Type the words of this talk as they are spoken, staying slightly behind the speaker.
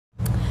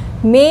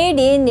Made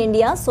in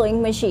India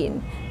sewing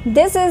machine.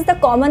 This is the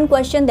common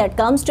question that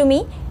comes to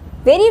me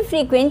very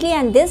frequently,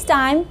 and this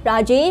time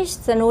Rajesh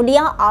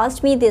Sanodia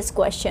asked me this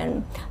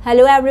question.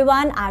 Hello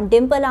everyone, I'm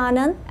Dimple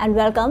Anand and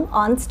welcome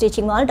on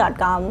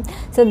stitchingworld.com.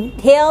 So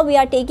here we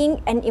are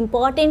taking an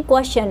important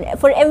question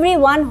for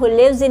everyone who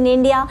lives in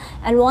India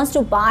and wants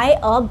to buy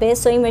a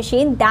best sewing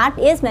machine that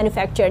is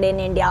manufactured in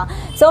India.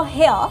 So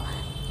here,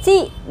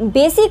 see,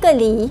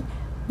 basically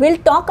we'll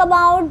talk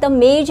about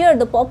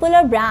the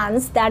popular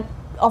brands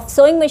of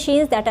sewing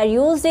machines that are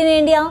used in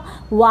India,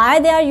 why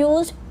they are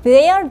used,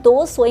 where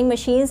those sewing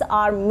machines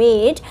are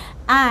made,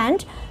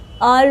 and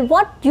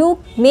what you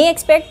may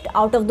expect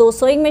out of those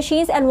sewing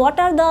machines, and what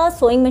are the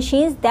sewing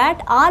machines that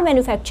are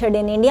manufactured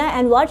in India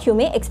and what you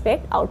may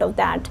expect out of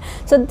that.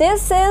 So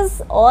this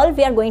is all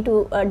we are going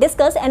to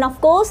discuss, and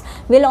of course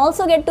we'll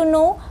also get to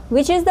know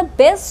which is the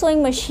best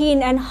sewing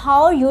machine and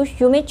how you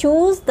may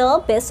choose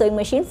the best sewing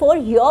machine for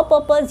your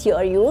purpose,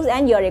 your use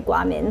and your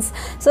requirements.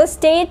 So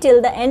stay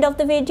till the end of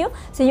the video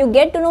so you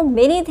get to know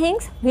many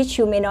things which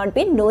you may not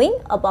be knowing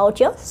about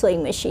your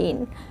sewing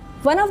machine.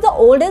 One of the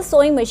oldest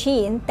sewing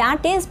machine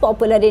that is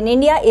popular in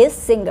India is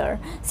Singer.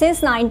 Since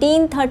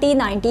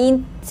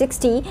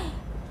 1930-1960,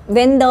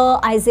 when the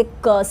Isaac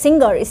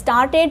Singer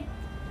started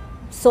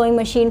sewing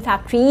machine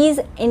factories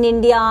in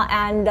India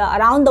and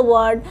around the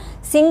world,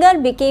 Singer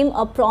became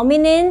a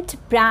prominent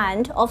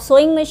brand of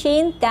sewing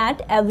machine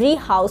that every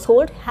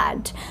household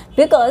had,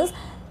 because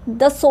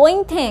the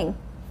sewing thing,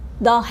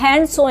 the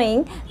hand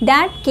sewing,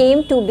 that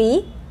came to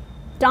be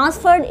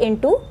transferred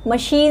into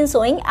machine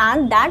sewing,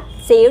 and that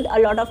saved a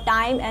lot of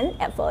time and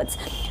efforts.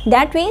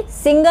 That way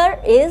Singer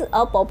is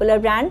a popular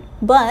brand,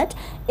 but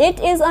it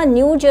is a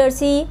New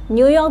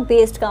York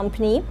based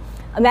company,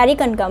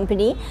 American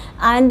company,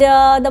 and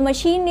the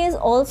machine is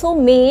also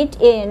made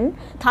in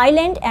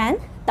Thailand and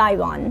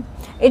Taiwan.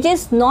 It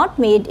is not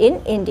made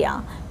in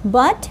India,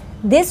 but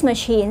this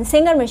machine,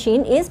 Singer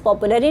machine, is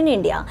popular in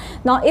India.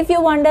 Now if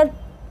you wonder,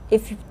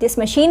 if this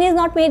machine is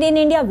not made in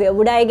India, where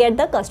would I get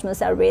the customer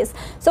service?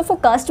 So for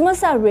customer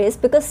service,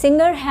 because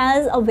Singer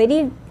has a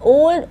very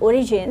old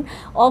origin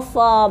of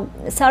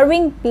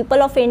serving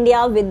people of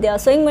India with their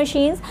sewing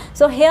machines,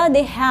 so here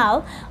they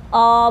have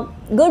a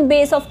good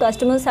base of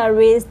customer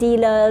service,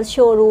 dealers,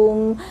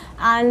 showroom,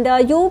 and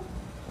the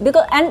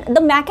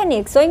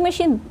mechanics, sewing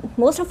machine,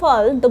 most of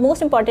all, the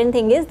most important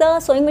thing is the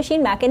sewing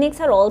machine mechanics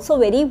are also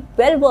very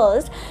well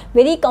versed,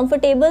 very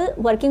comfortable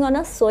working on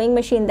a sewing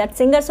machine, that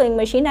Singer sewing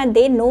machine, and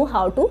they know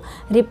how to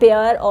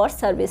repair or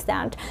service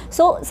that.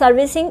 So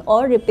servicing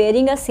or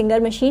repairing a Singer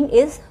machine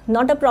is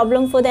not a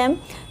problem for them.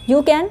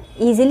 You can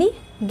easily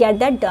get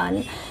that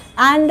done.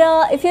 And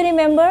if you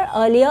remember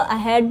earlier, I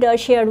had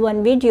shared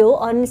one video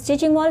on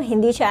Stitching World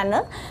Hindi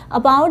channel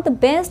about the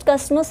best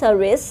customer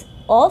service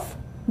of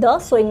the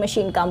sewing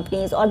machine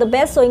companies, or the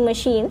best sewing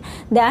machine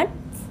that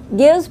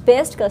gives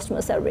best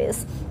customer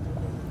service.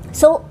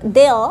 So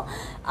there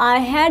I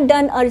had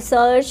done a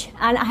research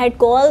and I had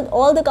called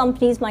all the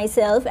companies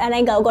myself, and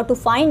I got to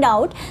find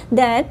out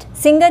that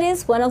Singer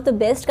is one of the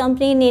best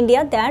company in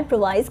India that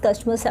provides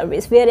customer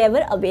service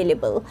wherever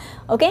available.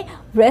 Okay,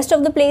 rest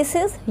of the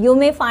places you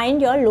may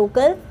find your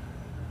local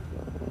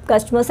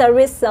customer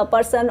service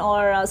person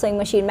or sewing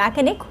machine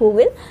mechanic who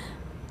will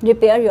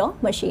repair your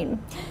machine.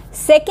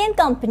 Second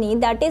company,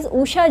 that is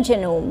Usha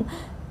Genome.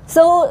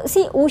 So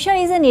see, Usha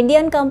is an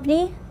Indian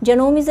company,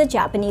 Genome is a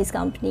Japanese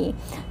company,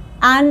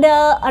 and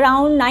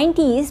around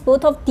 90s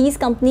both of these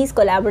companies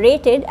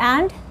collaborated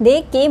and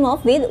they came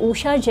up with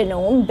Usha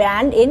Genome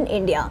brand in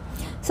India.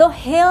 So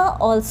here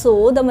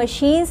also the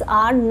machines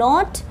are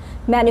not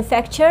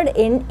manufactured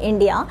in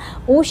India.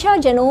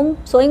 Usha Genome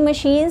sewing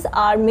machines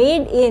are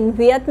made in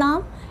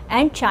Vietnam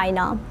and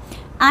China,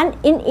 and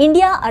in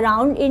India,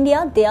 around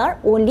India, they are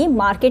only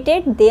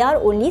marketed, they are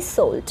only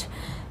sold.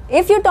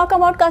 If you talk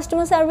about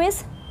customer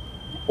service,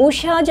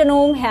 Usha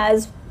Genome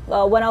has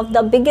one of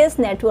the biggest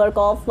network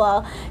of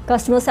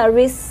customer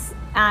service,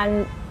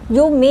 and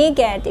you may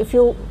get, if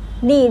you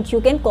need, you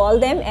can call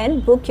them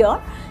and book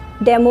your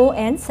demo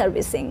and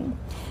servicing.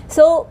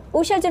 So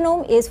Usha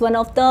Genome is one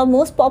of the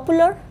most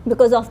popular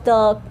because of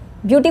the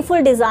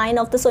beautiful design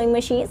of the sewing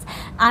machines,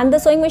 and the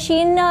sewing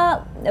machine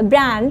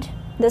brand,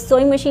 the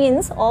sewing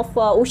machines of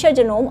Usha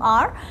Genome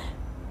are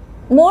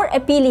more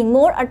appealing,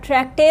 more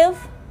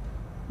attractive,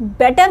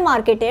 better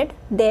marketed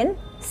than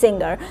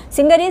Singer.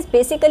 Singer is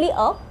basically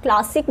a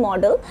classic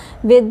model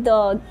with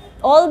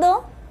all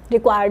the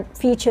required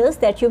features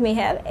that you may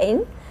have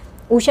in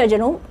Usha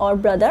Genome or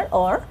Brother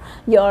or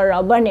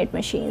your Burnett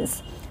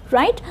machines,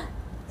 right?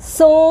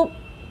 So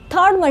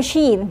third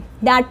machine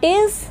that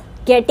is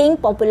getting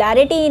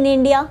popularity in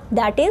India,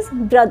 that is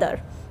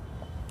Brother.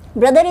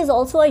 Brother is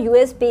also a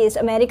US based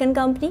American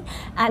company,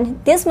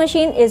 and this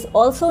machine is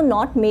also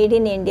not made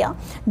in India.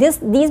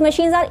 These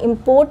machines are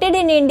imported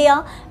in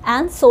India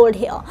and sold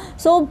here.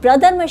 So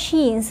Brother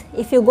machines,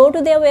 if you go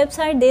to their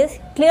website, they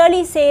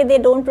clearly say they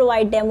don't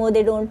provide demo,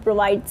 they don't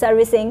provide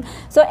servicing.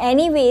 So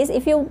anyways,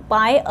 if you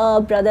buy a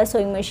Brother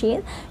sewing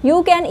machine,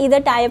 you can either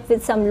tie up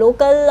with some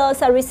local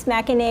service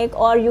mechanic,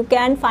 or you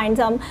can find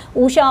some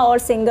Usha or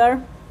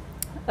Singer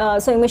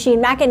sewing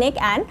machine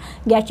mechanic and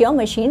get your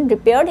machine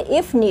repaired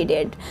if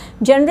needed.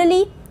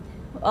 Generally,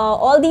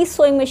 all these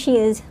sewing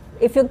machines,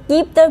 if you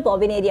keep the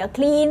bobbin area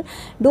clean,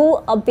 do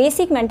a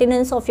basic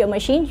maintenance of your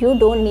machine, you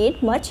don't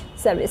need much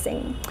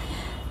servicing.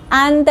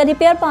 And the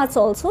repair parts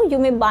also you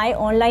may buy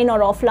online or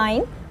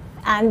offline,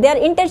 and they are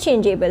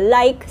interchangeable,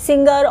 like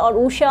Singer or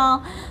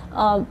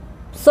Usha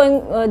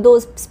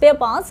those spare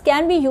parts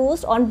can be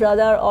used on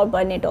Brother or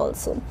Burnett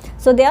also.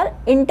 So they are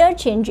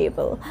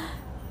interchangeable.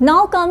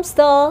 Now comes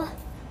the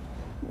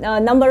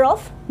number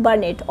of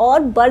Burnett or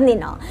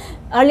Bernina.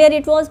 Earlier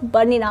it was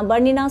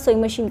Bernina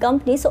sewing machine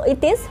company, so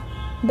it is,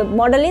 the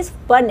model is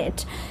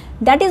Burnett.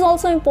 That is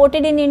also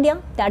imported in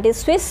India. That is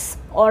Swiss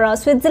or a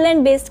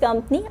Switzerland based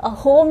company, a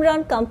home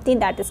run company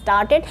that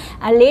started,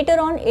 and later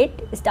on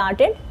it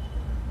started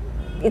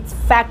its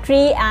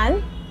factory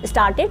and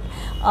started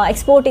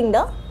exporting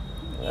the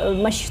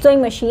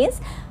sewing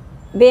machines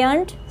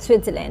beyond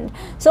Switzerland.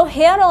 So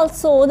here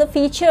also the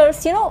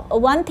features,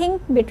 one thing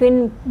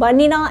between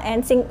Bernina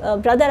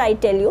and Brother, I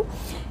tell you,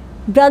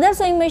 Brother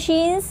sewing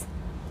machines,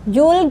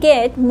 you will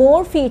get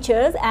more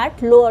features at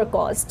lower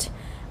cost,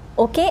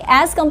 okay,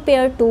 as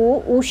compared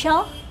to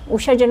Usha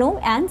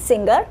Genome and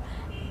Singer.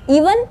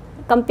 Even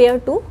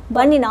compared to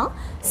Bernina,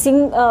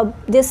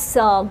 this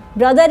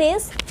Brother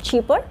is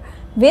cheaper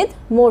with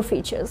more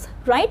features,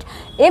 right?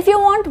 If you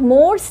want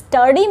more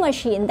sturdy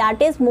machine,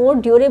 that is more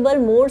durable,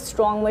 more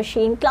strong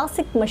machine,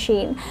 classic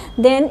machine,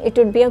 then it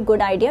would be a good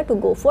idea to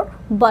go for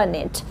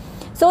Burnett.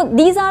 So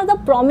these are the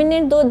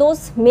prominent,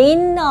 those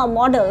main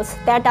models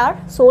that are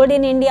sold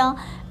in India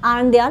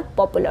and they are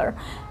popular.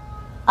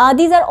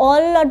 These are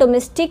all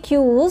domestic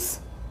use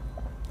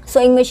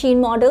sewing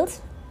machine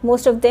models,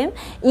 most of them.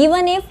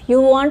 Even if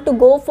you want to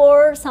go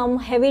for some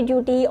heavy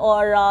duty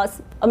or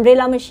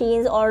umbrella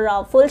machines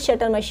or full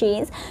shuttle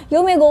machines,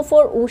 you may go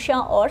for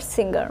Usha or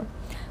Singer.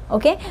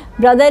 Okay,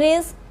 Brother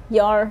is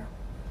your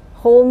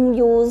home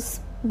use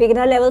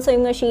beginner level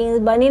sewing machines.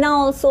 Bernina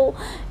also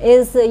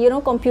is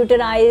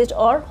computerized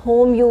or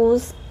home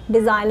use,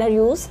 designer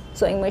use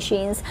sewing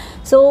machines.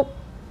 So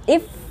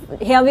if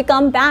here we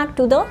come back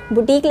to the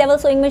boutique level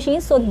sewing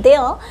machines, so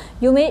there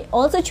you may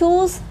also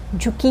choose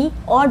Juki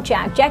or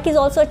Jack. Jack is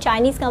also a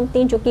Chinese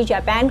company, Juki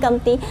Japan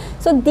company.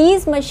 So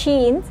these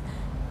machines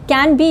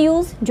can be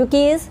used.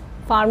 Juki is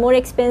far more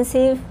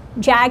expensive,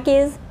 Jack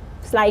is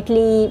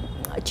slightly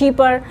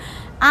cheaper.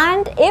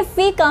 And if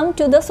we come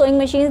to the sewing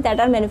machines that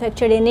are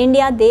manufactured in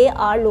India, they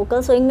are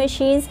local sewing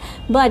machines.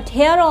 But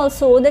here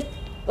also the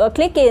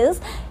click is,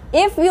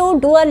 if you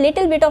do a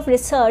little bit of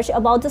research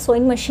about the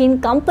sewing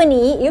machine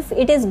company, if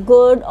it is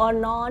good or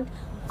not.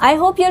 I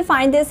hope you'll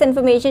find this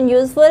information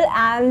useful,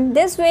 and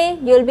this way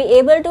you'll be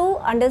able to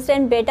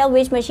understand better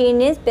which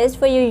machine is best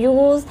for your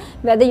use,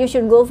 whether you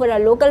should go for a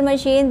local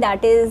machine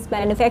that is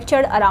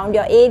manufactured around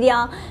your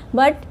area,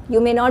 but you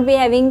may not be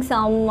having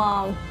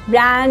some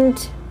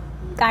brand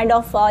kind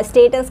of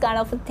status kind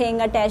of a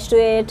thing attached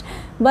to it,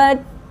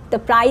 but the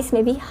price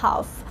may be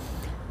half.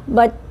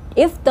 But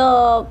if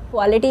the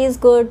quality is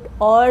good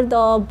or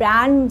the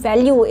brand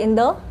value in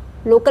the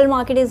local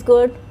market is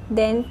good,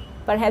 then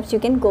perhaps you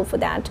can go for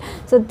that.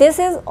 So this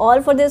is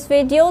all for this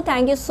video.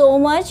 Thank you so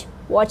much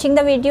watching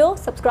the video,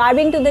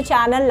 subscribing to the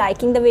channel,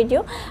 liking the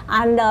video,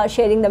 and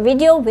sharing the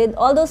video with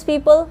all those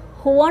people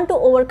who want to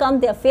overcome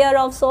their fear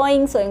of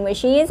sewing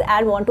machines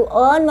and want to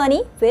earn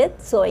money with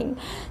sewing.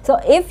 So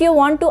if you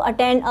want to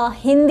attend a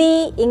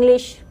Hindi,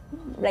 English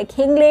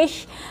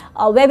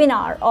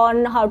webinar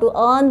on how to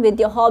earn with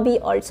your hobby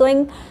or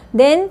sewing,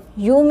 then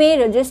you may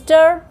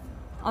register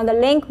on the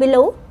link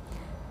below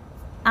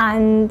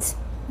and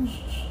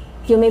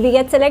you may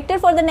get selected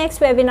for the next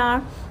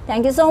webinar.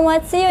 Thank you so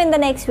much. See you in the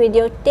next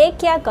video. Take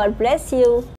care. God bless you.